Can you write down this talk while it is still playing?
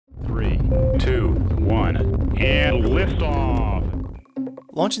2, 1, and liftoff!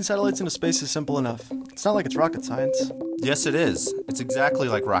 Launching satellites into space is simple enough. It's not like it's rocket science. Yes, it is. It's exactly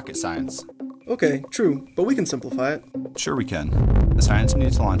like rocket science. Okay, true, but we can simplify it. Sure we can. The science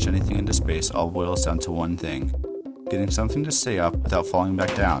needed to launch anything into space all boils down to one thing: getting something to stay up without falling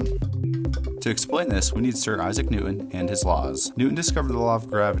back down. To explain this, we need Sir Isaac Newton and his laws. Newton discovered the law of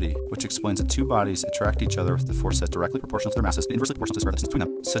gravity, which explains that two bodies attract each other with the force that's directly proportional to their masses and inversely proportional to the distance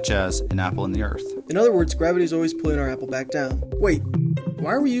between them, such as an apple and the Earth. In other words, gravity is always pulling our apple back down. Wait,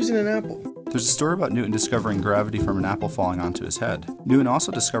 why are we using an apple? There's a story about Newton discovering gravity from an apple falling onto his head. Newton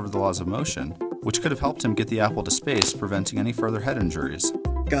also discovered the laws of motion, which could have helped him get the apple to space, preventing any further head injuries.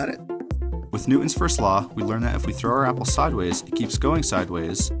 Got it. With Newton's first law, we learn that if we throw our apple sideways, it keeps going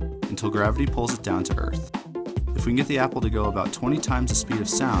sideways until gravity pulls it down to Earth. If we can get the apple to go about 20 times the speed of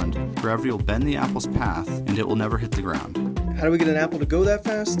sound, gravity will bend the apple's path and it will never hit the ground. How do we get an apple to go that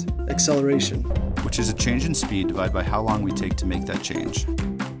fast? Acceleration. Which is a change in speed divided by how long we take to make that change.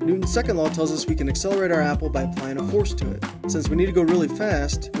 Newton's second law tells us we can accelerate our apple by applying a force to it. Since we need to go really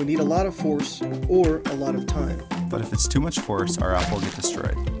fast, we need a lot of force or a lot of time. But if it's too much force, our apple will get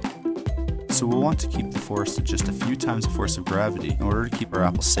destroyed. So we'll want to keep the force to just a few times the force of gravity in order to keep our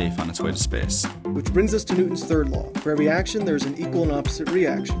apple safe on its way to space. Which brings us to Newton's third law. For every action, there is an equal and opposite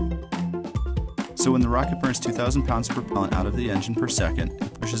reaction. So when the rocket burns 2,000 pounds of propellant out of the engine per second,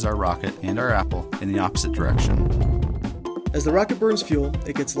 it pushes our rocket and our apple in the opposite direction. As the rocket burns fuel,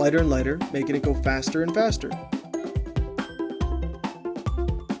 it gets lighter and lighter, making it go faster and faster.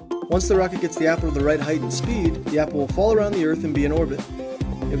 Once the rocket gets the apple to the right height and speed, the apple will fall around the Earth and be in orbit.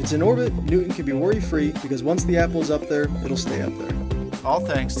 If it's in orbit, Newton can be worry-free because once the apple is up there, it'll stay up there. All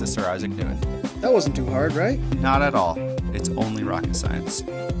thanks to Sir Isaac Newton. That wasn't too hard, right? Not at all. It's only rocket science.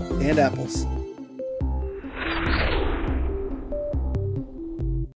 And apples.